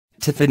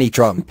Tiffany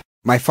Trump,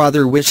 my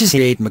father wishes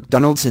he ate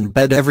McDonald's in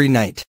bed every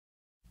night.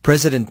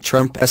 President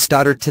Trump's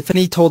daughter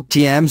Tiffany told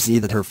TMZ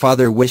that her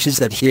father wishes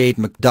that he ate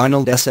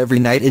McDonald's every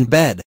night in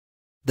bed.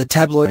 The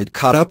tabloid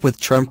caught up with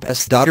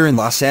Trump's daughter in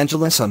Los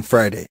Angeles on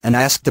Friday and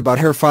asked about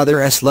her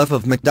father's love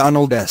of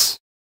McDonald's.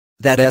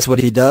 "That's what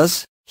he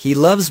does, he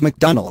loves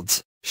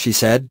McDonald's," she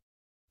said.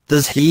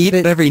 "Does he eat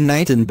it every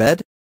night in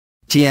bed?"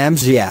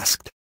 TMZ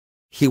asked.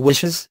 "He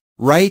wishes,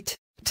 right?"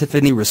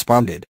 Tiffany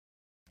responded.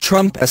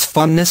 Trump's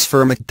fondness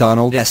for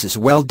McDonald's is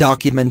well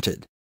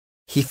documented.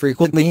 He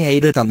frequently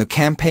ate it on the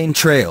campaign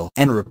trail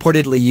and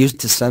reportedly used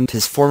to send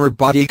his former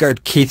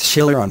bodyguard Keith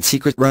Schiller on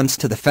secret runs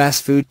to the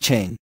fast food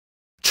chain.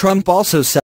 Trump also said